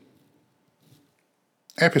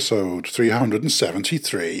Episode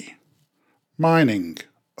 373, Mining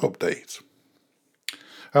Update.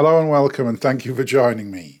 Hello and welcome, and thank you for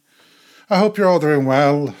joining me. I hope you're all doing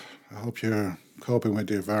well. I hope you're coping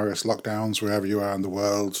with your various lockdowns wherever you are in the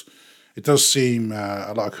world. It does seem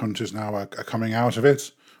a lot of countries now are coming out of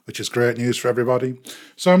it, which is great news for everybody.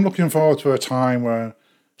 So I'm looking forward to a time where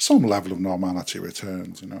some level of normality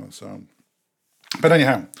returns, But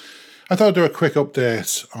anyhow, I thought I'd do a quick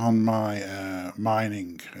update on my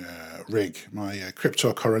mining rig, my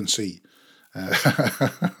cryptocurrency,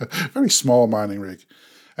 very small mining rig.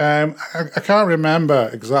 I can't remember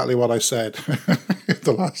exactly what I said in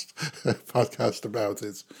the last podcast about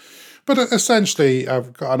it. But essentially,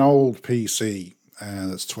 I've got an old PC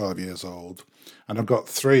that's 12 years old, and I've got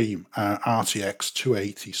three RTX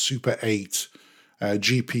 280 Super 8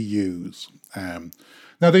 GPUs.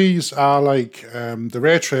 Now, these are like the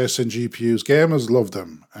ray tracing GPUs. Gamers love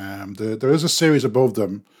them. There is a series above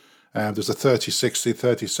them. There's a 3060,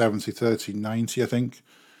 3070, 3090, I think.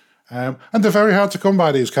 And they're very hard to come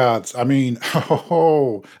by, these cards. I mean,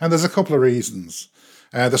 and there's a couple of reasons.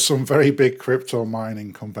 There's some very big crypto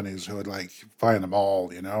mining companies who are like buying them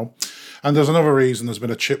all, And there's another reason. There's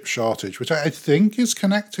been a chip shortage, which I think is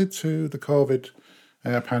connected to the COVID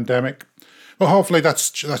pandemic. Well, hopefully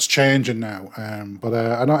that's changing now. But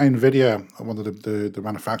I know NVIDIA, one of the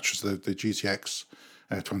manufacturers, the GTX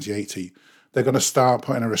 2080, they're going to start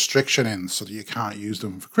putting a restriction in so that you can't use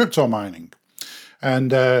them for crypto mining.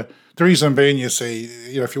 And the reason being, you see,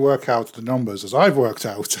 if you work out the numbers, as I've worked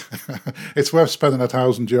out, it's worth spending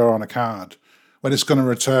 €1,000 on a card when it's going to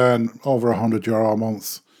return over €100 a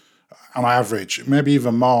month on average, maybe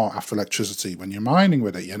even more after electricity when you're mining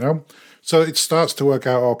with it, So it starts to work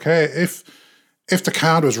out okay. If the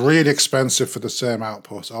card was really expensive for the same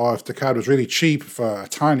output, or if the card was really cheap for a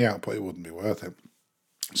tiny output, it wouldn't be worth it.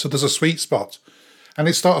 So there's a sweet spot. And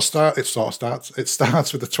it starts with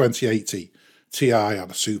the 2080 Ti or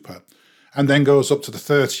the Super, and then goes up to the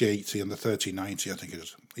 3080 and the 3090, I think it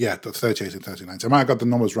is. Yeah, the 3080 and 3090. I might have got the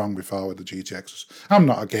numbers wrong before with the GTXs. I'm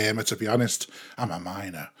not a gamer, to be honest. I'm a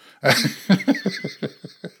miner.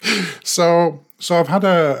 So I've had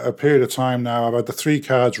a period of time now. I've had the three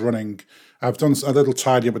cards running. I've done a little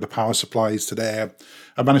tidy up with the power supplies today.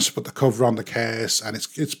 I managed to put the cover on the case, and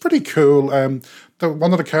it's pretty cool. One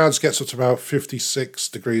of the cards gets up to about 56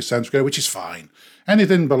 degrees centigrade, which is fine.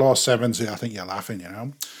 Anything below 70, I think you're laughing,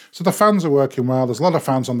 So the fans are working well. There's a lot of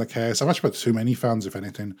fans on the case. I've actually put too many fans, if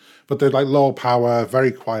anything. But they're like low power,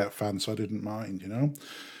 very quiet fans, so I didn't mind,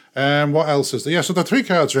 What else is there? Yeah, so the three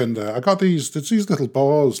cards are in there. I got these little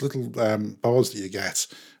balls that you get,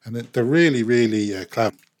 and they're really, really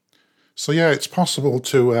clever. So yeah, it's possible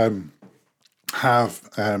to have,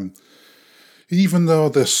 even though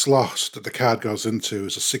the slot that the card goes into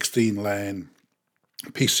is a 16-lane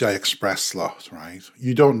PCI Express slot, right?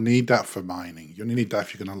 You don't need that for mining. You only need that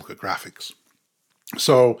if you're going to look at graphics.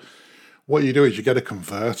 So what you do is you get a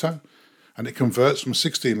converter, and it converts from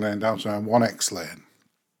 16-lane down to a 1X lane.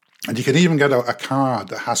 And you can even get a card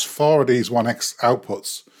that has four of these 1X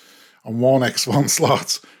outputs on 1X1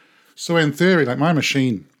 slots. So in theory, like my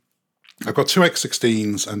machine, I've got two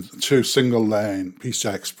X16s and two single-lane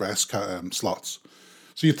PCI Express slots.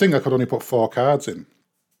 So you'd think I could only put 4 cards in.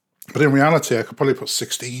 But in reality, I could probably put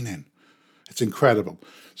 16 in. It's incredible.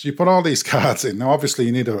 So you put all these cards in. Now, obviously,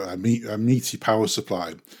 you need a meaty power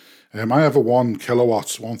supply. I have a 1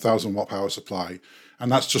 kilowatt, 1,000 watt power supply,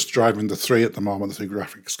 and that's just driving the three at the moment, the three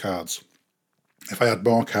graphics cards. If I had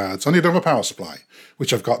more cards, I need another power supply,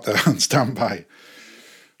 which I've got there on standby.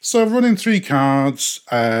 So I'm running 3 cards,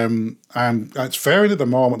 and it's varying at the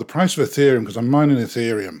moment. The price of Ethereum, because I'm mining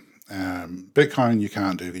Ethereum. Bitcoin you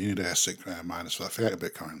can't do. You need ASIC miners for that. Forget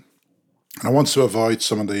Bitcoin. And I want to avoid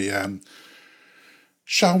some of the,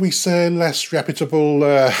 shall we say, less reputable,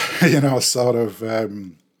 sort of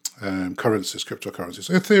currencies, cryptocurrencies.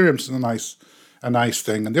 So Ethereum's a nice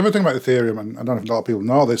thing. And the other thing about Ethereum, and I don't know if a lot of people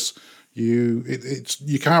know this, you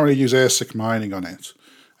can't really use ASIC mining on it.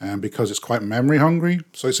 Because it's quite memory hungry,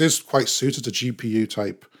 so it is quite suited to GPU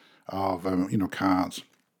type of cards.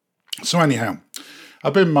 So anyhow,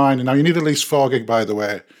 I've been mining. Now you need at least 4 gig, by the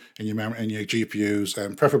way, in your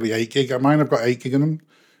GPUs, preferably 8 gig. Mine have got 8 gig in them,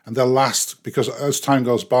 and they'll last because as time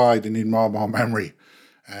goes by, they need more and more memory.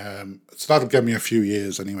 So that'll give me a few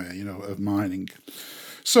years anyway, of mining.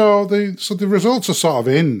 So the results are sort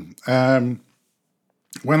of in.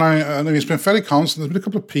 It's been fairly constant. There's been a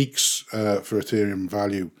couple of peaks for Ethereum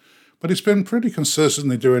value, but it's been pretty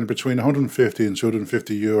consistently doing between 150 and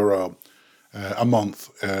 250 euro a month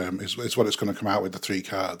is what it's going to come out with the 3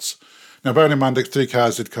 cards. Now, bearing in mind that 3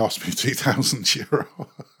 cards did cost me €2,000.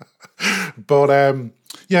 But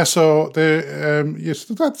Yeah, so yes,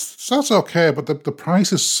 that's okay, but the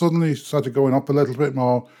prices suddenly started going up a little bit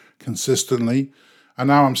more consistently, and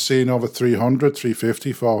now I'm seeing over 300,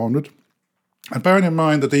 350, 400. And bearing in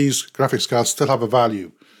mind that these graphics cards still have a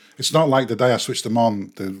value, it's not like the day I switched them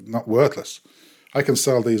on, they're not worthless. I can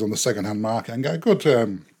sell these on the second-hand market and get a good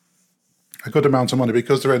amount of money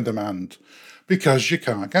because they're in demand, because you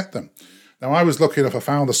can't get them. Now, I was lucky enough, I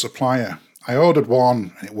found a supplier. I ordered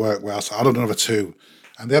one and it worked well, so I ordered another two.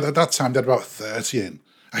 And at that time, they had about 30 in.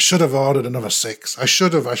 I should have ordered another six. I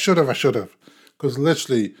should have. Because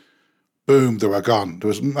literally, boom, they were gone. There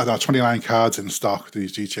was 29 cards in stock,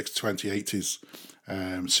 these GTX 2080s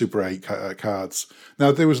Super 8 cards.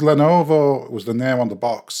 Now, there was Lenovo, was the name on the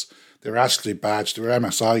box. They were actually badged. They were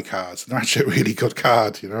MSI cards. They're actually a really good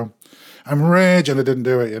card, I'm raging I didn't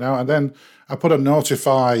do it, And then I put a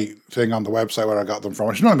notify thing on the website where I got them from,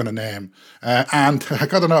 which I'm not going to name. And I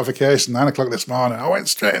got a notification 9 o'clock this morning. I went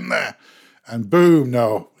straight in there. And boom,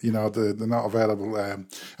 no, they're not available. And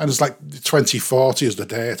it's like 2040 is the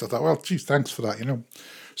date. I thought, well, geez, thanks for that,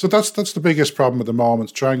 So that's the biggest problem at the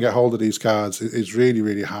moment. Trying to get hold of these cards is really,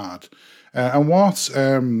 really hard. And what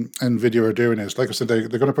NVIDIA are doing is, like I said, they're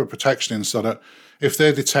going to put protection in so that if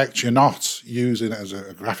they detect you're not using it as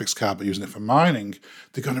a graphics card but using it for mining,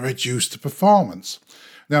 they're going to reduce the performance.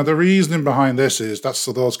 Now, the reasoning behind this is that's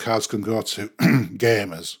so those cards can go to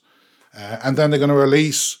gamers. And then they're going to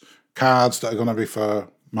release cards that are going to be for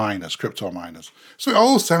miners, crypto miners. So it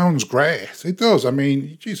all sounds great. It does. I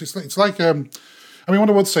mean, geez, it's like what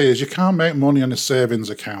I would say is you can't make money on a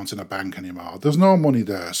savings account in a bank anymore. There's no money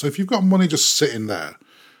there. So if you've got money just sitting there,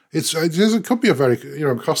 it could be a very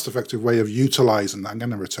cost-effective way of utilising that and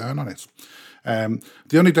getting a return on it.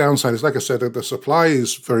 The only downside is, like I said, that the supply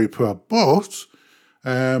is very poor, but the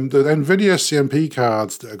NVIDIA CMP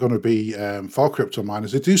cards that are going to be for crypto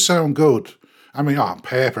miners, they do sound good. I mean, on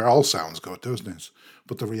paper, it all sounds good, doesn't it?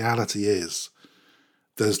 But the reality is,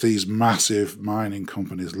 there's these massive mining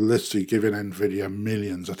companies literally giving NVIDIA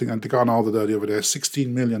millions. I think they got an order there the other day, $16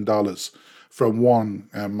 million from one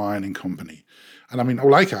mining company. And I mean,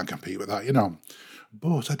 I can't compete with that,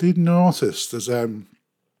 But I did notice there's a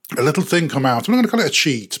little thing come out. I'm not going to call it a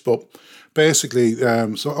cheat, but basically,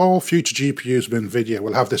 so all future GPUs with NVIDIA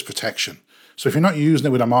will have this protection. So if you're not using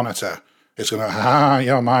it with a monitor, it's going to,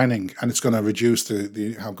 you're mining, and it's going to reduce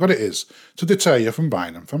the how good it is to deter you from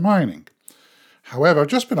buying them for mining. However, I've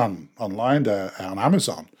just been online there on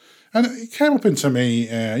Amazon, and it came up into me,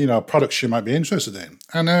 products you might be interested in.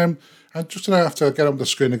 And I just have to get up the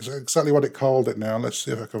screen exactly what it called it now. Let's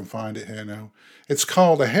see if I can find it here now. It's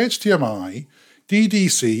called a HDMI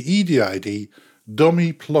DDC EDID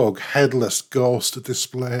Dummy Plug Headless Ghost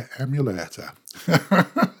Display Emulator.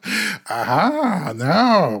 Aha,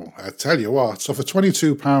 now, I tell you what. So for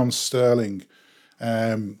 £22 sterling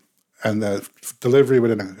and the delivery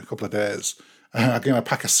within a couple of days, I'm getting a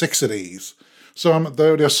pack of 6 of these. So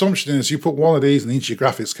the assumption is you put one of these in each of your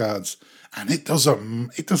graphics cards, and it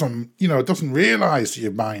doesn't realise that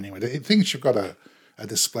you're mining with it. It thinks you've got a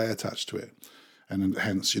display attached to it, and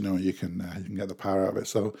hence you can get the power out of it.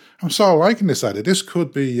 So I'm sort of liking this idea. This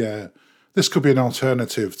could be an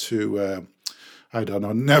alternative to I don't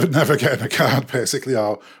know, never getting a card basically,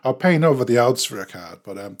 or paying over the odds for a card.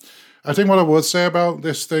 But I think what I would say about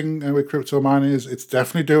this thing with crypto mining is it's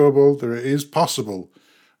definitely doable. There is possible,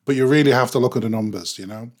 but you really have to look at the numbers.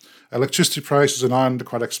 Electricity prices in Ireland are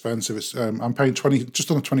quite expensive. I'm paying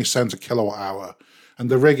just under 20 cents a kilowatt hour, and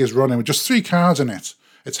the rig is running with just 3 cards in it.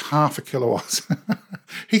 It's half a kilowatt.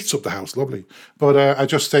 Heats up the house, lovely. But I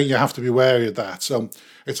just think you have to be wary of that. So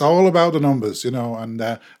it's all about the numbers, and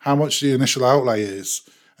how much the initial outlay is,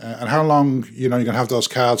 and how long, you're going to have those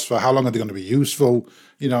cards for, how long are they going to be useful,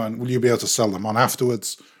 and will you be able to sell them on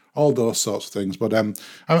afterwards? All those sorts of things. But I'm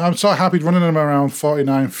so happy running them around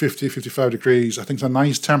 49, 50, 55 degrees. I think it's a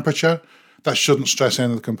nice temperature. That shouldn't stress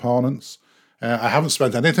any of the components. I haven't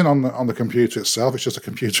spent anything on the computer itself. It's just a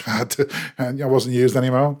computer I wasn't used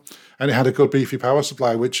anymore. And it had a good beefy power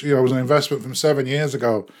supply, which was an investment from 7 years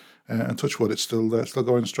ago. And touch wood, it's still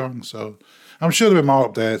going strong. So I'm sure there'll be more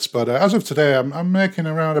updates. But as of today, I'm making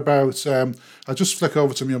around about. I'll just flick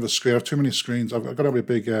over to my other screen. I have too many screens. I've got a really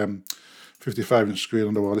big 55-inch screen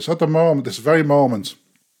on the wall. It's at the moment, this very moment,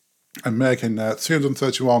 I'm making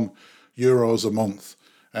 €331 a month.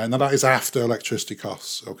 And that is after electricity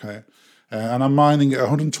costs. Okay. And I'm mining at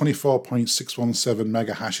 124.617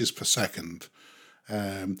 mega hashes per second.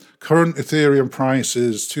 Current Ethereum price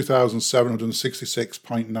is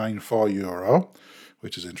 €2,766.94,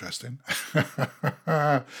 which is interesting.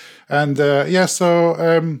 And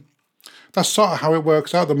that's sort of how it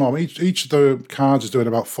works out at the moment. Each of the cards is doing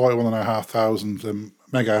about 41,500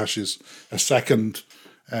 mega hashes a second.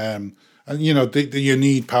 And you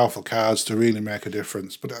need powerful cards to really make a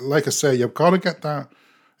difference. But like I say, you've got to get that.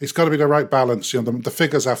 It's got to be the right balance. The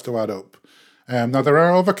figures have to add up. Now there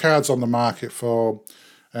are other cards on the market for,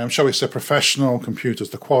 shall we say, professional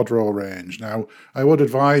computers, the Quadro range. Now I would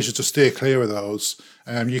advise you to steer clear of those.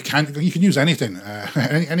 You can use anything,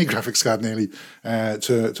 any graphics card nearly,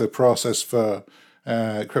 to process for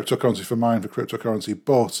cryptocurrency, for mine for cryptocurrency,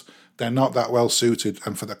 but they're not that well suited,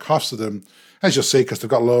 and for the cost of them, as you'll see, because they've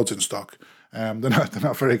got loads in stock, they're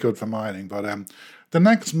not very good for mining. But the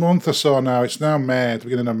next month or so now, it's now May, the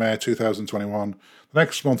beginning of May 2021. The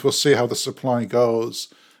next month we'll see how the supply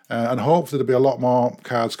goes, and hopefully there'll be a lot more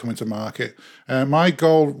cards coming to market. My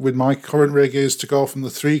goal with my current rig is to go from the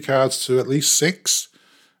 3 cards to at least 6,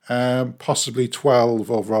 possibly 12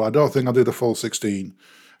 overall. I don't think I'll do the full 16.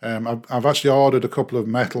 I've actually ordered a couple of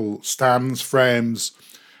metal stands, frames,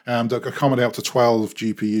 that accommodate up to 12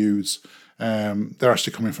 GPUs. They're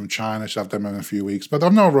actually coming from China. I should have them in a few weeks, but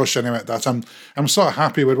I've no rush anyway at that. I'm sort of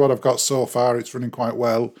happy with what I've got so far. It's running quite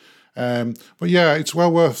well. But yeah, it's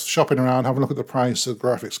well worth shopping around, having a look at the price of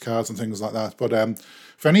graphics cards and things like that. But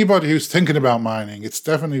for anybody who's thinking about mining, it's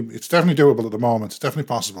definitely doable at the moment. It's definitely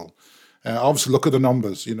possible. Obviously, look at the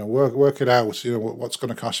numbers. Work it out. What's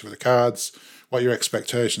going to cost you for the cards, what your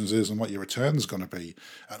expectations is, and what your return is going to be.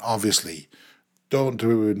 And obviously, don't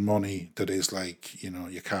do it with money that is like,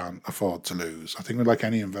 you can't afford to lose. I think with like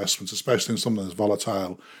any investments, especially in something as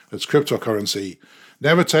volatile as cryptocurrency,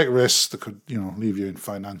 never take risks that could, leave you in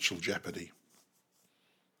financial jeopardy.